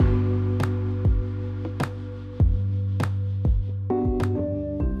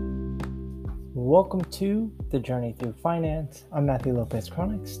welcome to The Journey Through Finance. I'm Matthew Lopez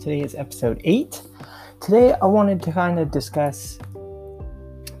Chronics. Today is episode 8. Today I wanted to kind of discuss,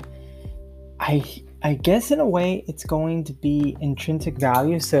 I guess in a way it's going to be intrinsic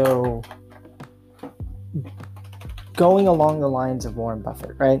value. So going along the lines of Warren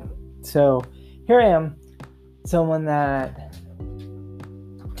Buffett, right? So here I am, someone that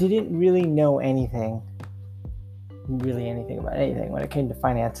didn't really know anything about anything when it came to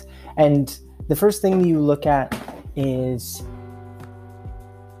finance. And the first thing you look at is,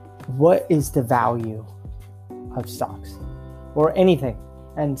 what is the value of stocks or anything?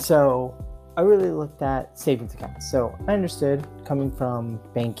 And so I really looked at savings accounts. So I understood, coming from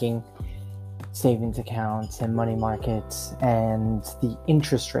banking, savings accounts and money markets and the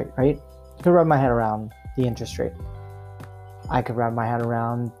interest rate, right? I could wrap my head around the interest rate. I could wrap my head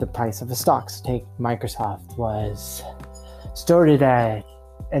around the price of the stocks. Take Microsoft was started at,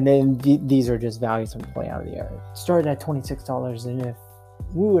 and then these are just values I'm pulling out of the air. Started at $26, and if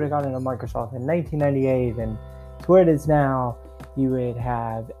we would have gotten a Microsoft in 1998 and to where it is now, you would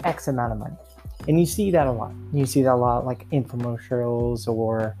have X amount of money. And you see that a lot. You see that a lot, like infomercials,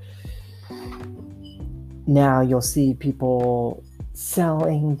 or now you'll see people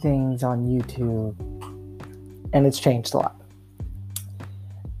selling things on YouTube, and it's changed a lot.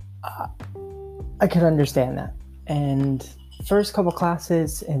 I could understand that. And first couple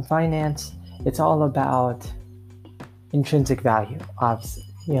classes in finance, it's all about intrinsic value. Obviously,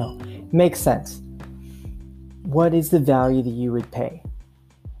 makes sense. What is the value that you would pay?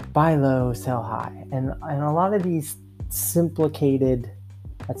 Buy low, sell high. And a lot of these simplified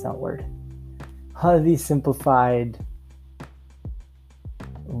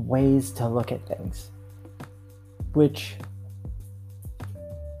ways to look at things, which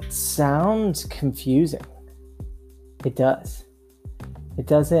sounds confusing. It does. It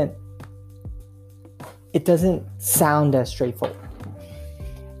doesn't sound as straightforward.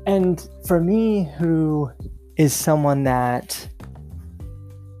 And for me, who is someone that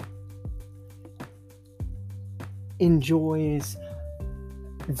enjoys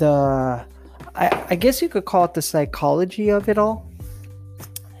I guess you could call it the psychology of it all.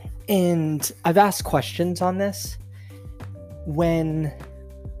 And I've asked questions on this when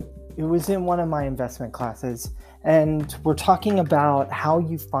it was in one of my investment classes, and we're talking about how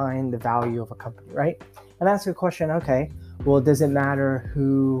you find the value of a company, right? And ask a question, okay, well, does it matter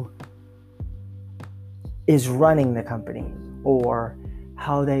who is running the company or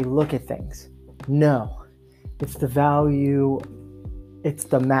how they look at things? No, it's the value, it's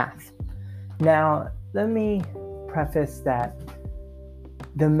the math. Now, let me preface that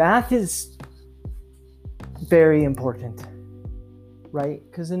the math is very important, right?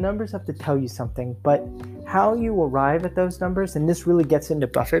 Because the numbers have to tell you something, but how you arrive at those numbers, and this really gets into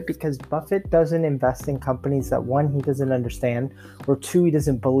Buffett, because Buffett doesn't invest in companies that, one, he doesn't understand, or two, he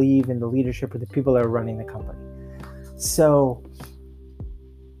doesn't believe in the leadership or the people that are running the company. So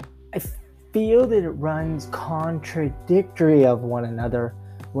I feel that it runs contradictory of one another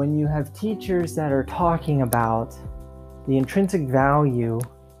when you have teachers that are talking about the intrinsic value,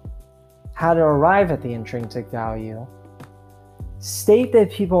 how to arrive at the intrinsic value, state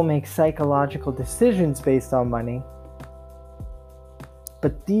that people make psychological decisions based on money,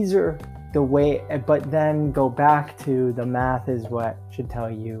 but these are the way, but then go back to the math is what should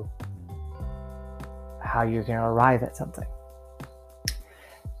tell you how you're going to arrive at something.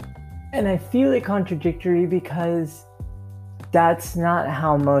 And I feel it contradictory because that's not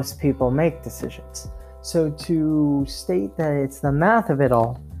how most people make decisions. So to state that it's the math of it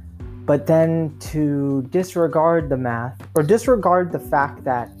all, but then to disregard the math or disregard the fact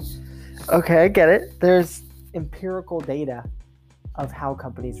that, okay, I get it, there's empirical data of how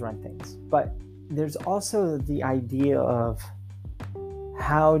companies run things, but there's also the idea of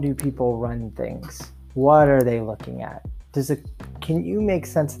how do people run things? What are they looking at? Can you make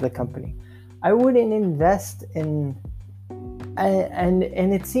sense of the company? I wouldn't invest in, and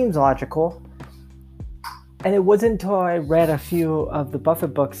it seems logical. And it wasn't until I read a few of the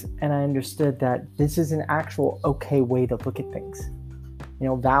Buffett books and I understood that this is an actual okay way to look at things.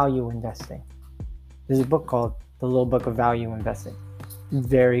 Value investing. There's a book called The Little Book of Value Investing.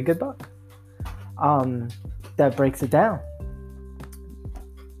 Very good book. That breaks it down.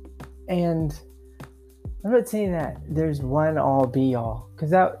 And I'm not saying that there's one all be all, because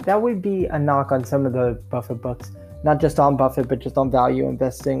that would be a knock on some of the Buffett books, not just on Buffett, but just on value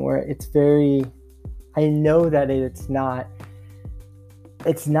investing, where it's very, I know that it's not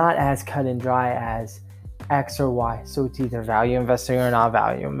as cut and dry as X or Y. So it's either value investing or not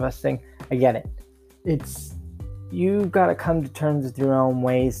value investing. I get it. You've got to come to terms with your own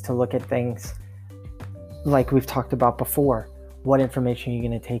ways to look at things. like we've talked about before, what information are you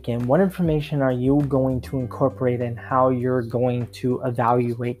going to take in? What information are you going to incorporate in how you're going to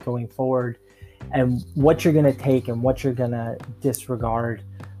evaluate going forward, and what you're going to take and what you're going to disregard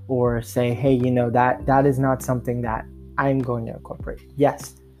or say, hey, that is not something that I'm going to incorporate.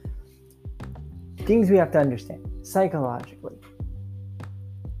 Yes. Things we have to understand psychologically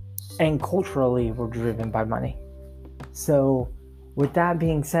and culturally, we're driven by money. So with that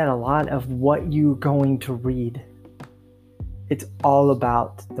being said, a lot of what you're going to read, it's all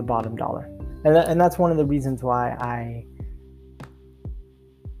about the bottom dollar. And that's one of the reasons why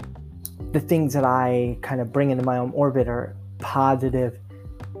the things that I kind of bring into my own orbit are positive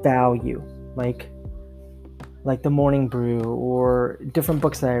value, like the Morning Brew or different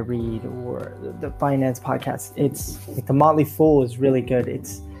books that I read or the finance podcast. It's like the Motley Fool is really good. It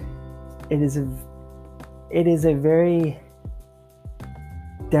is a very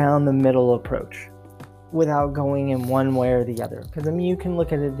down the middle approach without going in one way or the other. Because you can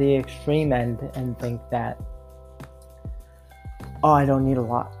look at it the extreme end and think that, I don't need a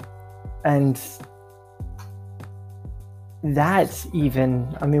lot. And that's even,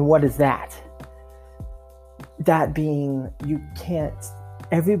 what is that? That being,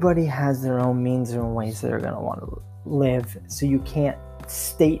 everybody has their own means and ways that they're going to want to live. So you can't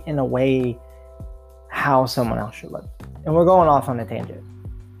state in a way how someone else should live. And we're going off on a tangent.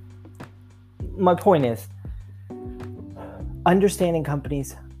 My point is, understanding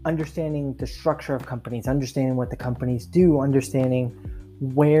companies, understanding the structure of companies, understanding what the companies do, understanding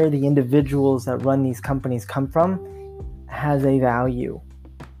where the individuals that run these companies come from has a value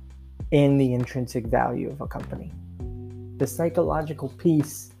in the intrinsic value of a company. The psychological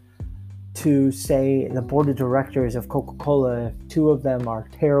piece to say the board of directors of Coca-Cola, if two of them are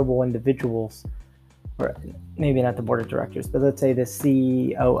terrible individuals, or maybe not the board of directors, but let's say the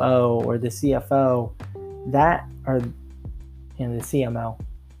COO or the CFO, the CMO,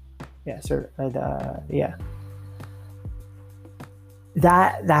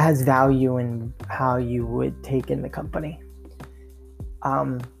 that has value in how you would take in the company.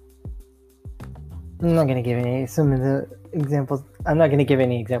 I'm not going to give any examples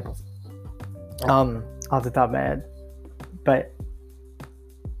off the top of my head, but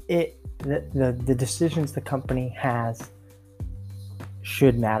the decisions the company has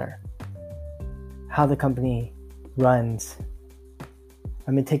should matter. How the company runs.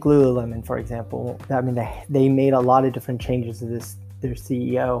 Take Lululemon, for example. They made a lot of different changes to their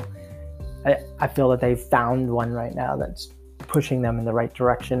CEO. I feel that they've found one right now that's pushing them in the right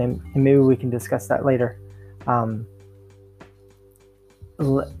direction, and maybe we can discuss that later.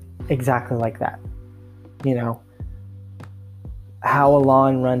 Exactly like that. How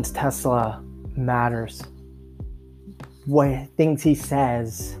Elon runs Tesla matters. What things he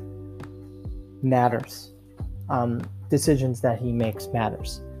says matters. Decisions that he makes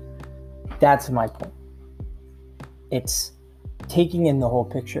matters. That's my point. It's taking in the whole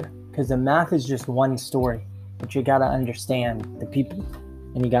picture, because the math is just one story, but you got to understand the people,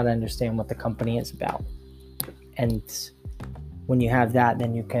 and you got to understand what the company is about. And when you have that,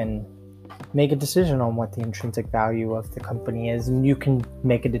 then you can make a decision on what the intrinsic value of the company is, and you can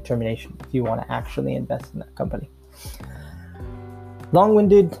make a determination if you want to actually invest in that company.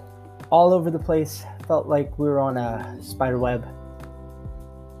 Long-winded, all over the place. Felt like we were on a spider web,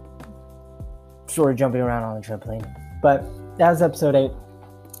 sort of jumping around on a trampoline. But that was episode 8.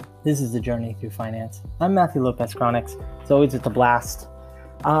 This is the journey through finance. I'm Matthew Lopez Chronics. It's always a blast.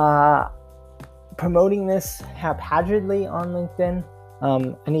 Promoting this haphazardly on LinkedIn.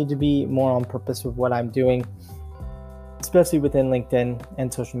 I need to be more on purpose with what I'm doing, especially within LinkedIn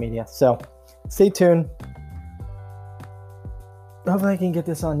and social media. So stay tuned. Hopefully I can get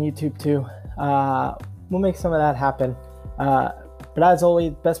this on YouTube too. We'll make some of that happen. But as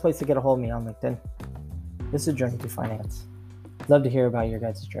always, best place to get a hold of me on LinkedIn. This is a journey through finance. Love to hear about your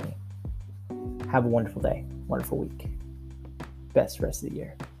guys' journey. Have a wonderful day, wonderful week. Best rest of the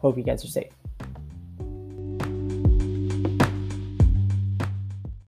year. Hope you guys are safe.